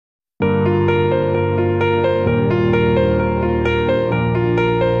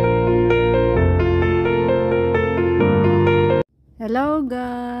Hello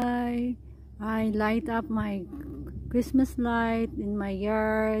guys, I light up my Christmas light in my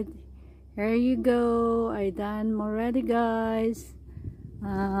yard. Here you go, I done already guys.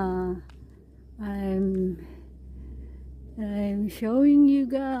 I'm showing you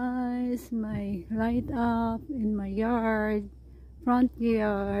guys my light up in my yard, front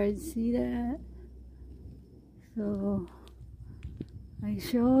yard. See that? So I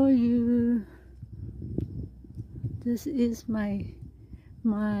show you. This is my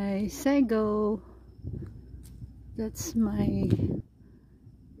sago. That's my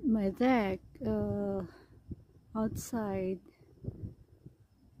deck outside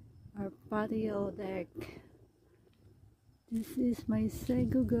our patio deck. This is my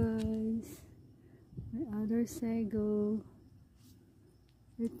sago guys, my other sago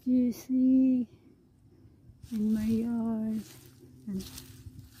that you see in my yard, and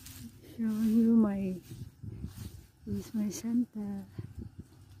show you this is my Santa.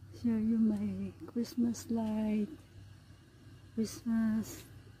 Show you my Christmas light, Christmas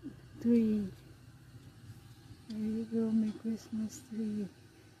tree. There you go, my Christmas tree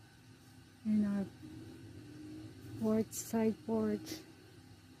in our side porch.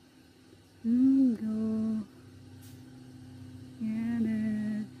 Go get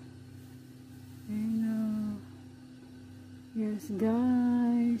it. There you go. Yes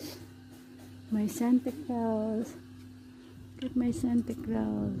guys, my Santa Claus. Look at my Santa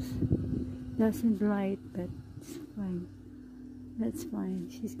Claus. Doesn't light, but it's fine. That's fine.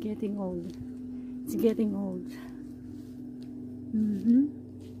 She's getting old. It's getting old.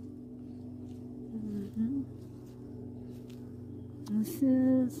 This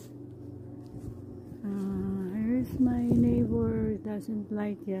is here's my neighbor. Doesn't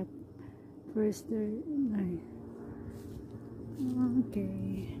light yet. First night.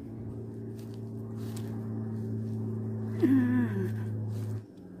 Okay.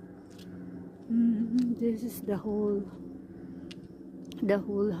 This is the whole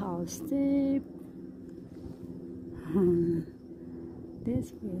house tip.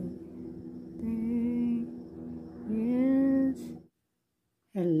 This way. There. Yes.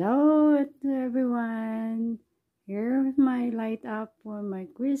 Hello to everyone. Here's my light up for my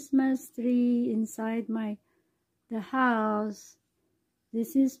Christmas tree inside the house.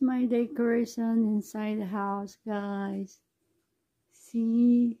 This is my decoration inside the house, guys.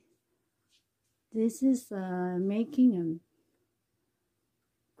 See, this is making a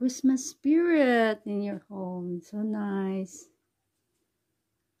Christmas spirit in your home. So nice.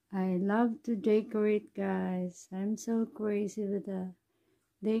 I love to decorate, guys. I'm so crazy with the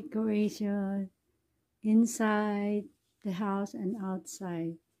decoration inside the house and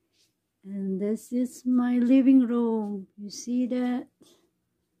outside. And this is my living room. You see that?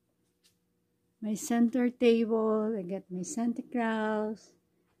 My center table. I got my Santa Claus,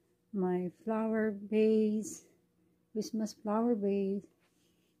 my flower vase, Christmas flower vase.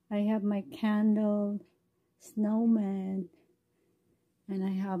 I have my candle, snowman, and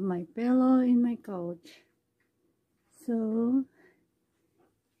I have my pillow in my couch. So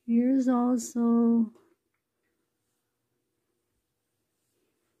here's also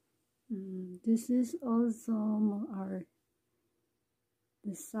this is also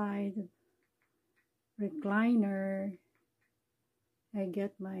the side recliner. I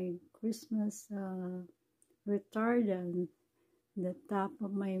get my Christmas retardant, the top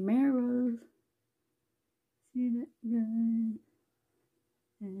of my mirror. See that, guys?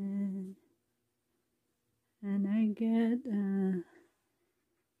 And I get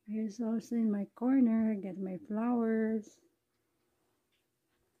here's also in my corner. I get my flowers,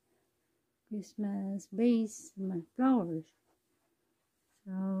 Christmas vase, my flowers.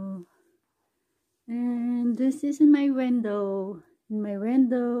 So, and this is in my window. In my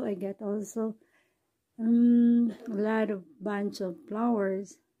window, I get also a lot of bunch of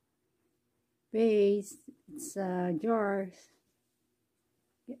flowers. Vase, it's jars.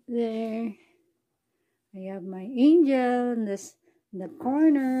 There, I have my angel in the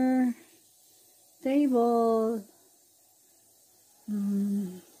corner table.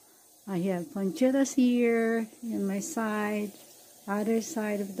 I have ponchitas here in my side, other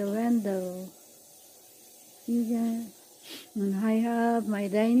side of the window. See that? And I have my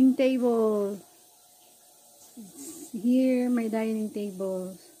dining table. It's here, my dining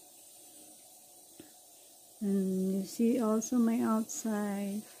table. And you see also my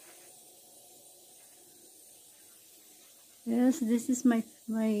outside. Yes, this is my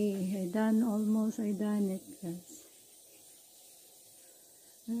I done it, guys.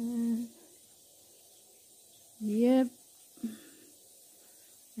 Yep.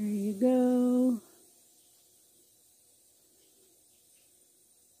 There you go.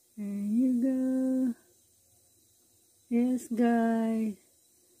 Yes, guys.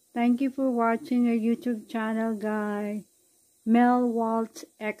 Thank you for watching our YouTube channel, guys. MelWalt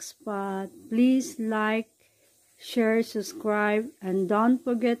Expats. Please like, share, subscribe, and don't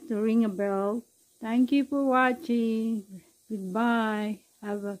forget to ring a bell. Thank you for watching. Goodbye.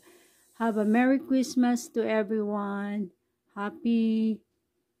 Have a Merry Christmas to everyone. Happy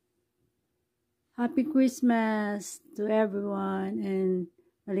Christmas to everyone, and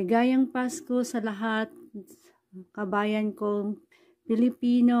maligayang Pasko sa lahat kabayan kong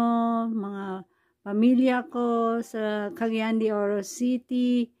Pilipino, mga pamilya ko sa Cagayan de Oro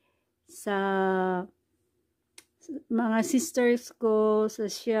City, sa mga sisters ko sa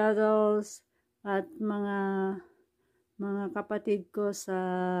Seattle, at mga kapatid ko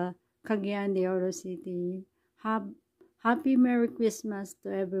sa Cagayan de Oro City. Happy Merry Christmas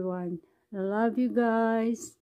to everyone. I love you guys.